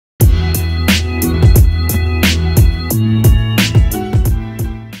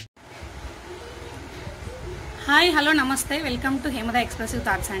Hi hello నమస్తే welcome to హేమద expressive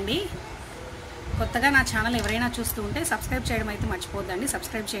thoughts అండి. కొత్తగా నా ఛానల్ ఎవరైనా చూస్తూ ఉంటే సబ్స్క్రైబ్ చేయడం అయితే మర్చిపోద్దండి.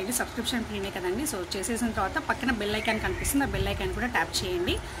 సబ్స్క్రైబ్ చేయండి, సబ్స్క్రిప్షన్ ఫ్రీనే కదండి. సో చేసేసిన తర్వాత పక్కన బెల్ ఐకాన్ కనిపిస్తుంది, ఆ బెల్ ఐకాన్ కూడా ట్యాప్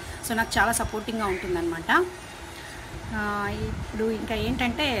చేయండి. సో నాకు చాలా సపోర్టింగ్గా ఉంటుందన్నమాట. ఇప్పుడు ఇంకా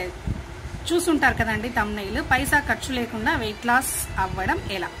ఏంటంటే చూస్తుంటారు కదండి థంబ్నెయిల్, పైసా ఖర్చు లేకుండా వెయిట్ లాస్ అవ్వడం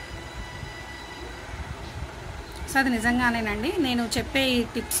ఎలా. సో అది నిజంగానేనండి. నేను చెప్పే ఈ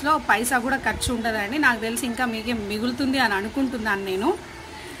టిప్స్లో పైసా కూడా ఖర్చు ఉండదండి. నాకు తెలిసి ఇంకా మీకే మిగులుతుంది అని అనుకుంటున్నాను నేను.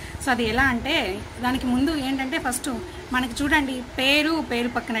 సో అది ఎలా అంటే దానికి ముందు ఏంటంటే ఫస్ట్ మనకి చూడండి పేరు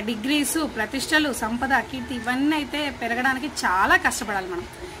పక్కన డిగ్రీసు, ప్రతిష్టలు, సంపద, కీర్తి ఇవన్నీ అయితే పెరగడానికి చాలా కష్టపడాలి మనం.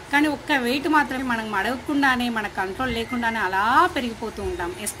 కానీ ఒక్క వెయిట్ మాత్రమే మనం అడగకుండానే, మన కంట్రోల్ లేకుండానే అలా పెరిగిపోతూ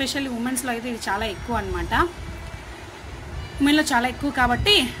ఉంటాం. ఎస్పెషల్లీ ఉమెన్స్లో అయితే ఇది చాలా ఎక్కువ అనమాట. ఉమెన్లో చాలా ఎక్కువ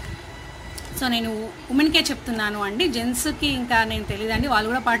కాబట్టి సో నేను ఉమెన్కే చెప్తున్నాను అండి. జెంట్స్కి ఇంకా నేను తెలియదండి, వాళ్ళు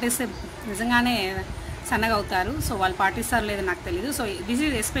కూడా పాటిస్తే నిజంగానే సన్నగా అవుతారు. సో వాళ్ళు పాటిస్తారు లేదో నాకు తెలీదు. So this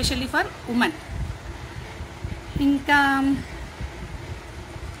is especially for women. ఇంకా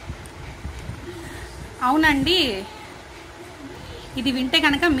అవునండి, ఇది వింటే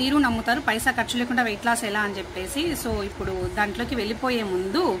కనుక మీరు నమ్ముతారు పైసా ఖర్చు లేకుండా వెయిట్ లాస్ ఎలా అని చెప్పేసి. సో ఇప్పుడు దాంట్లోకి వెళ్ళిపోయే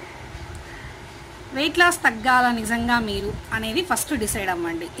ముందు వెయిట్ లాస్ తగ్గాల నిజంగా మీరు అనేది ఫస్ట్ డిసైడ్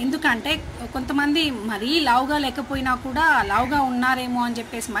అవ్వండి. ఎందుకంటే కొంతమంది మరీ లావుగా లేకపోయినా కూడా లావుగా ఉన్నారేమో అని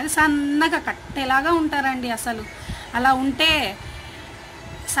చెప్పేసి మరి సన్నగా కట్టేలాగా ఉంటారండి. అసలు అలా ఉంటే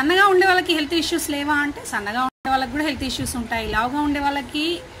సన్నగా ఉండే వాళ్ళకి హెల్త్ ఇష్యూస్ లేవా అంటే సన్నగా ఉండే వాళ్ళకి కూడా హెల్త్ ఇష్యూస్ ఉంటాయి, లావుగా ఉండే వాళ్ళకి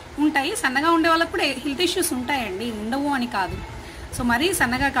ఉంటాయి, సన్నగా ఉండే వాళ్ళకి కూడా హెల్త్ ఇష్యూస్ ఉంటాయండి, ఉండవు అని కాదు. సో మరీ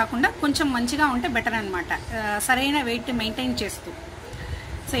సన్నగా కాకుండా కొంచెం మంచిగా ఉంటే బెటర్ అనమాట, సరైన వెయిట్ మెయింటైన్ చేస్తూ.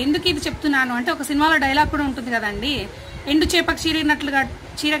 సో ఎందుకు ఇది చెప్తున్నాను అంటే ఒక సినిమాలో డైలాగ్ కూడా ఉంటుంది కదండి, ఎండు చేపకు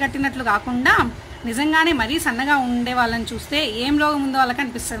చీర కట్టినట్లు కాకుండా నిజంగానే మరీ సన్నగా ఉండే వాళ్ళని చూస్తే ఏం రోగం ఉందో వాళ్ళకి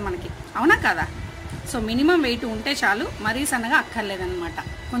అనిపిస్తుంది మనకి, అవునా కదా. సో మినిమం వెయిట్ ఉంటే చాలు, మరీ సన్నగా అక్కర్లేదనమాట.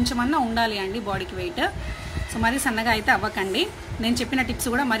 కొంచెమన్నా ఉండాలి అండి బాడీకి వెయిట్. సో మరీ సన్నగా అయితే అవ్వకండి. నేను చెప్పిన టిప్స్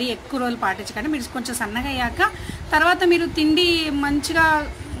కూడా మరీ ఎక్కువ రోజులు పాటించకండి. మీరు కొంచెం సన్నగా అయ్యాక తర్వాత మీరు తిండి మంచిగా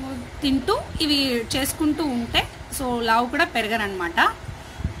తింటూ ఇవి చేసుకుంటూ ఉంటే సో లావు కూడా పెరగరనమాట.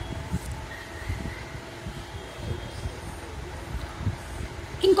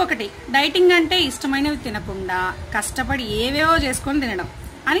 ఇంకొకటి, డైటింగ్ అంటే ఇష్టమైనవి తినకుండా కష్టపడి ఏవేవో చేసుకొని తినడం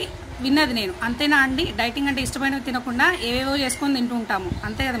అని విన్నది నేను, అంతేనా అండి? డైటింగ్ అంటే ఇష్టమైనవి తినకుండా ఏవేవో చేసుకొని తింటూ ఉంటాము,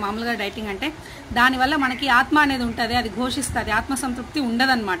 అంతే కదా మామూలుగా డైటింగ్ అంటే. దానివల్ల మనకి ఆత్మ అనేది ఉంటుంది, అది ఘోషిస్తుంది, ఆత్మసంతృప్తి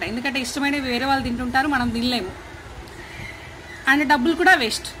ఉండదన్నమాట. ఎందుకంటే ఇష్టమైనవి వేరే వాళ్ళు తింటుంటారు, మనం తినలేము. అండ్ డబ్బులు కూడా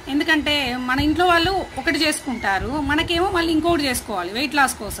వేస్ట్, ఎందుకంటే మన ఇంట్లో వాళ్ళు ఒకటి చేసుకుంటారు, మనకేమో మళ్ళీ ఇంకొకటి చేసుకోవాలి వెయిట్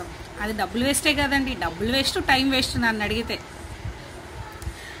లాస్ కోసం. అది డబ్బులు వేస్టే కదండి, డబ్బులు వేస్ట్, టైం వేస్ట్ నన్ను అడిగితే.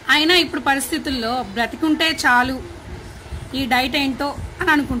 అయినా ఇప్పుడు పరిస్థితుల్లో బ్రతికుంటే చాలు, ఈ డైట్ ఏంటో అని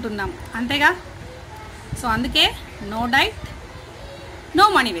అనుకుంటున్నాం, అంతేగా. సో అందుకే no diet, no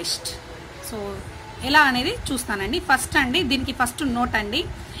money waste. So ఎలా అనేది చూస్తానండి. ఫస్ట్ అండి, దీనికి ఫస్ట్ నోట్ అండి,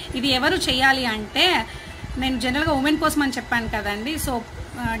 ఇది ఎవరు చేయాలి అంటే నేను జనరల్గా ఉమెన్ కోసం అని చెప్పాను కదండి. సో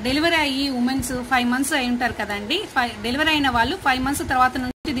డెలివరీ అయ్యి ఉమెన్స్ 5 months అయి ఉంటారు కదండి, డెలివరీ అయిన వాళ్ళు 5 months తర్వాత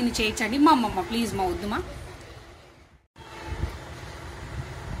నుంచి దీన్ని చేయించండి. మా అమ్మమ్మ ప్లీజ్ మా వద్దుమా.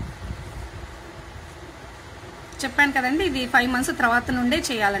 చెప్పాను కదండి, ఇది 5 months తర్వాత నుండే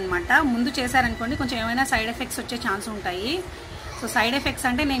చేయాలన్నమాట. ముందు చేశారనుకోండి కొంచెం ఏమైనా సైడ్ ఎఫెక్ట్స్ వచ్చే ఛాన్స్ ఉంటాయి. సో సైడ్ ఎఫెక్ట్స్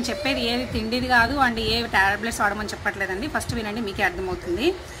అంటే నేను చెప్పేది ఏది తిండిది కాదు అండ్ ఏ టాబ్లెట్స్ వాడమని చెప్పట్లేదండి. ఫస్ట్ వినండి, మీకే అర్థమవుతుంది.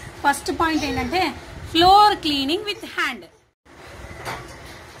 ఫస్ట్ పాయింట్ ఏంటంటే ఫ్లోర్ క్లీనింగ్ విత్ హ్యాండ్.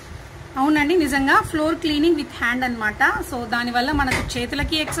 అవునండి, నిజంగా ఫ్లోర్ క్లీనింగ్ విత్ హ్యాండ్ అనమాట. సో దానివల్ల మనకు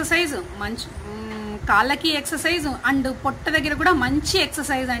చేతులకి ఎక్సర్సైజ్, కాళ్ళకి ఎక్సర్సైజ్ అండ్ పొట్ట దగ్గర కూడా మంచి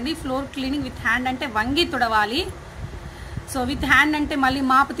ఎక్సర్సైజ్ అండి. ఫ్లోర్ క్లీనింగ్ విత్ హ్యాండ్ అంటే వంగి తుడవాలి. సో విత్ హ్యాండ్ అంటే మళ్ళీ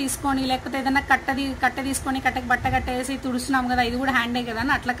మాపు తీసుకొని లేకపోతే ఏదైనా కట్టె తీసుకొని కట్టెకి బట్ట కట్టేసి తుడుస్తున్నాం కదా, ఇది కూడా హ్యాండే కదా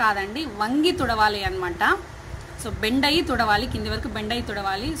అని అట్లా కాదండి, వంగి తుడవాలి అనమాట. సో బెండ్ అయ్యి తుడవాలి, కింది వరకు బెండ్ అయ్యి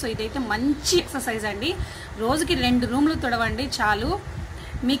తుడవాలి. సో ఇదైతే మంచి ఎక్సర్సైజ్ అండి. రోజుకి 2 రూమ్లు తుడవండి చాలు,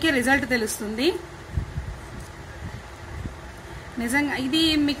 మీకే రిజల్ట్ తెలుస్తుంది. నిజంగా ఇది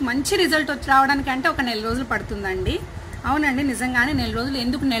మీకు మంచి రిజల్ట్ రావడానికి అంటే ఒక 1 రోజులు పడుతుందండి. అవునండి, నిజంగానే 1 రోజులు.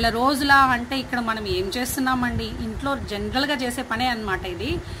 ఎందుకు 1 రోజులా అంటే ఇక్కడ మనం ఏం చేస్తున్నామండి, ఇంట్లో జనరల్గా చేసే పనే అనమాట ఇది.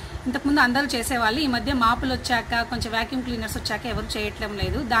 ఇంతకుముందు అందరూ చేసేవాళ్ళు, ఈ మధ్య మాపులు వచ్చాక కొంచెం వ్యాక్యూమ్ క్లీనర్స్ వచ్చాక ఎవరు చేయట్లేదు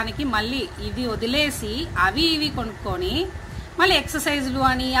లేదు. దానికి మళ్ళీ ఇది వదిలేసి అవి ఇవి కొనుక్కొని మళ్ళీ ఎక్సర్సైజులు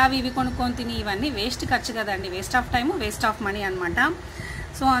అని అవి ఇవి కొనుక్కొని తిని ఇవన్నీ వేస్ట్ ఖర్చు కదండి, waste of time, waste of money అనమాట.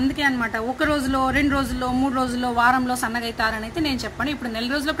 సో అందుకే అనమాట 1 రోజులో 2 రోజుల్లో 3 రోజుల్లో వారంలో సన్నగా అవుతారని అయితే నేను చెప్పాను. ఇప్పుడు 1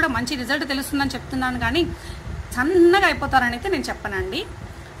 రోజుల్లో కూడా మంచి రిజల్ట్ తెలుస్తుందని చెప్తున్నాను, కానీ సన్నగా అయిపోతారని అయితే నేను చెప్పనండి.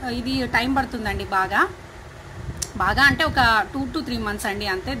 ఇది టైం పడుతుందండి బాగా అంటే ఒక 2 to 3 months అండి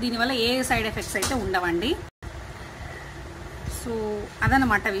అంతే. దీనివల్ల ఏ సైడ్ ఎఫెక్ట్స్ అయితే ఉండవండి. సో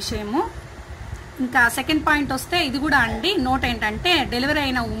అదనమాట విషయము. ఇంకా సెకండ్ పాయింట్ వస్తే ఇది కూడా అండి, నోట్ ఏంటంటే డెలివరీ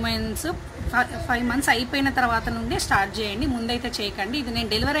అయిన ఉమెన్స్ 5 months అయిపోయిన తర్వాత నుండే స్టార్ట్ చేయండి, ముందైతే చేయకండి. ఇది నేను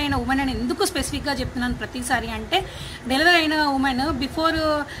డెలివరీ అయిన ఉమెన్ అని ఎందుకు స్పెసిఫిక్గా చెప్తున్నాను ప్రతిసారి అంటే, డెలివరీ అయిన ఉమెన్ బిఫోర్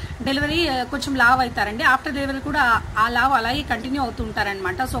డెలివరీ కొంచెం లావ్ అవుతారండి, ఆఫ్టర్ డెలివరీ కూడా ఆ లావ్ అలాగే కంటిన్యూ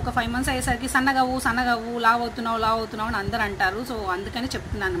అవుతుంటారనమాట. సో ఒక 5 months అయ్యేసరికి సన్నగవు లావ్ అవుతున్నావు అని అందరూ అంటారు. సో అందుకని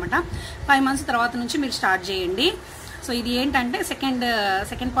చెప్తున్నాను అనమాట. 5 months తర్వాత నుంచి మీరు స్టార్ట్ చేయండి. సో ఇది ఏంటంటే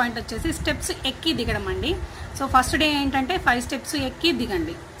సెకండ్ పాయింట్ వచ్చేసి స్టెప్స్ ఎక్కి దిగడం అండి. సో ఫస్ట్ డే ఏంటంటే 5 steps ఎక్కి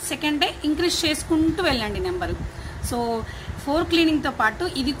దిగండి, సెకండ్ డే ఇంక్రీజ్ చేసుకుంటూ వెళ్ళండి నెంబరు. సో 4 cleaningతో పాటు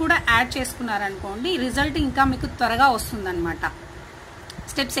ఇది కూడా యాడ్ చేసుకున్నారనుకోండి, రిజల్ట్ ఇంకా మీకు త్వరగా వస్తుందన్నమాట.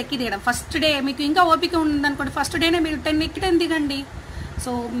 స్టెప్స్ ఎక్కి దిగడం ఫస్ట్ డే మీకు ఇంకా ఓపిక ఉందనుకోండి, ఫస్ట్ డేనే మీరు 10 ఎక్కి 10 దిగండి.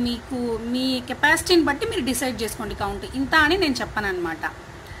 సో మీకు మీ కెపాసిటీని బట్టి మీరు డిసైడ్ చేసుకోండి కౌంట్ ఇంత అని నేను చెప్పాను అనమాట.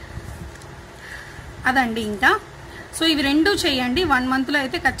 అదండి ఇంకా. సో ఇవి రెండు చేయండి, 1 monthలో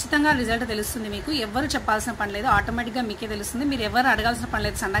అయితే ఖచ్చితంగా రిజల్ట్ తెలుస్తుంది మీకు. ఎవరు చెప్పాల్సిన పని లేదు, ఆటోమేటిక్గా మీకే తెలుస్తుంది. మీరు ఎవరు అడగాల్సిన పని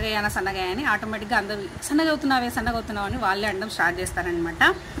లేదు, సన్నగా అని ఆటోమేటిక్గా అందరూ సన్నగా అవుతున్నావు అని వాళ్ళే అనడం స్టార్ట్ చేస్తారనమాట.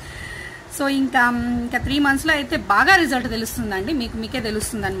 సో ఇంకా 3 monthsలో అయితే బాగా రిజల్ట్ తెలుస్తుందండి, మీకే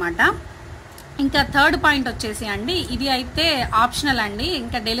తెలుస్తుంది అనమాట. ఇంకా థర్డ్ పాయింట్ వచ్చేసి అండి, ఇది అయితే ఆప్షనల్ అండి.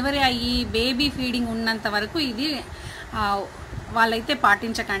 ఇంకా డెలివరీ అయ్యి బేబీ ఫీడింగ్ ఉన్నంత వరకు ఇది వాళ్ళైతే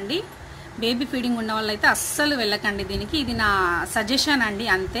పాటించకండి. బేబీ ఫీడింగ్ ఉన్న వాళ్ళైతే అస్సలు వెళ్ళకండి దీనికి, ఇది నా సజెషన్ అండి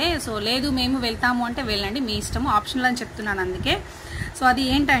అంతే. సో లేదు మేము వెళ్తాము అంటే వెళ్ళండి, మీ ఇష్టము, ఆప్షనల్ అని చెప్తున్నాను అందుకే. సో అది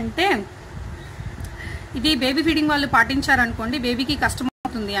ఏంటంటే, ఇది బేబీ ఫీడింగ్ వాళ్ళు పాటించారనుకోండి, బేబీకి కష్టం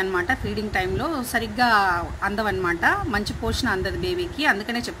అవుతుంది అనమాట. ఫీడింగ్ టైంలో సరిగ్గా అందవన్నమాట, మంచి పోషణ అందదు బేబీకి,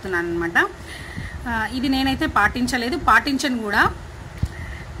 అందుకనే చెప్తున్నాను అనమాట. ఇది నేనైతే పాటించను కూడా.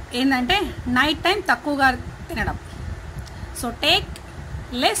 ఏంటంటే నైట్ టైం తక్కువగా తినడం. So take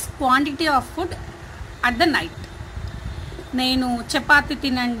less quantity of food at the night. నేను చపాతి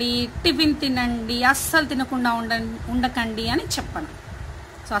తినండి, టిఫిన్ తినండి, అస్సలు తినకుండా ఉండకండి అని చెప్పను.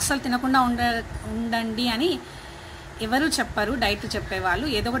 సో అస్సలు తినకుండా ఉండండి అని ఎవరు చెప్పరు డైట్ చెప్పేవాళ్ళు.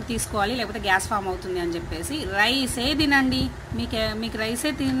 ఏదో ఒకటి తీసుకోవాలి లేకపోతే గ్యాస్ ఫామ్ అవుతుంది అని చెప్పేసి. రైసే తినండి, మీకు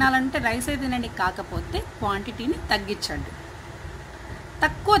రైసే తినాలంటే రైసే తినండి, కాకపోతే క్వాంటిటీని తగ్గించండి.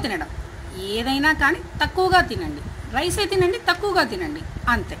 తక్కువ తినడం, ఏదైనా కానీ తక్కువగా తినండి. రైసే తినండి, తక్కువగా తినండి,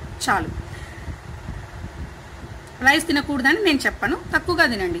 అంతే చాలు. రైస్ తినకూడదని నేను చెప్పను, తక్కువగా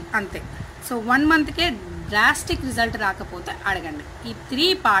తినండి అంతే. సో 1 monthకే డ్రాస్టిక్ రిజల్ట్ రాకపోతే అడగండి. ఈ 3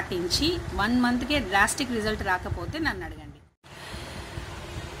 పాటించి 1 monthకే డ్రాస్టిక్ రిజల్ట్ రాకపోతే నన్ను అడగండి.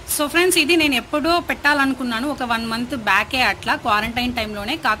 సో ఫ్రెండ్స్, ఇది నేను ఎప్పుడో పెట్టాలనుకున్నాను, ఒక 1 month బ్యాకే అట్లా, క్వారంటైన్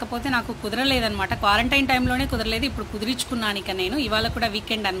టైంలోనే. కాకపోతే నాకు కుదరలేదనమాట, క్వారంటైన్ టైంలోనే కుదరలేదు. ఇప్పుడు కుదిరించుకున్నాను ఇక నేను, ఇవాళ కూడా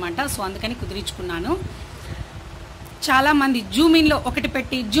వీకెండ్ అనమాట. సో అందుకని కుదిరించుకున్నాను. చాలా మంది జూమ్ ఇన్లో ఒకటి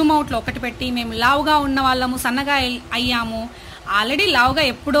పెట్టి, జూమ్ అవుట్లో ఒకటి పెట్టి, మేము లావుగా ఉన్న వాళ్ళము సన్నగా అయ్యాము, ఆల్రెడీ లావుగా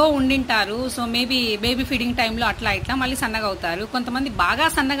ఎప్పుడో ఉండింటారు. సో మేబీ బేబీ ఫీడింగ్ టైంలో అట్లా ఇట్లా మళ్ళీ సన్నగా అవుతారు. కొంతమంది బాగా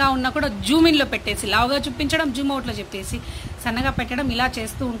సన్నగా ఉన్నా కూడా జూమ్ ఇన్లో పెట్టేసి లావుగా చూపించడం, జూమ్ అవుట్లో చెప్పేసి సన్నగా పెట్టడం, ఇలా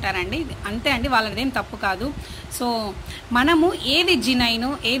చేస్తూ ఉంటారండి. అంతే అండి, వాళ్ళదేం తప్పు కాదు. సో మనము ఏది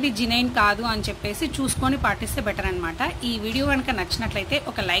జినైన్ కాదు అని చెప్పేసి చూసుకొని పాటిస్తే బెటర్ అనమాట. ఈ వీడియో కనుక నచ్చినట్లయితే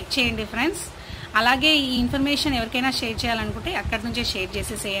ఒక లైక్ చేయండి ఫ్రెండ్స్. అలాగే ఈ ఇన్ఫర్మేషన్ ఎవరికైనా షేర్ చేయాలనుకుంటే అక్కడి నుంచే షేర్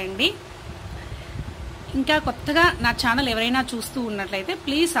చేసేసేయండి. ఇంకా కొత్తగా నా ఛానల్ ఎవరైనా చూస్తూ ఉన్నట్లయితే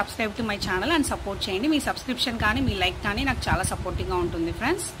please subscribe to my channel and support చేయండి. మీ సబ్స్క్రిప్షన్ కానీ మీ లైక్ కానీ నాకు చాలా సపోర్టివ్గా ఉంటుంది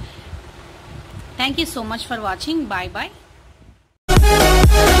friends. Thank you so much for watching. Bye bye.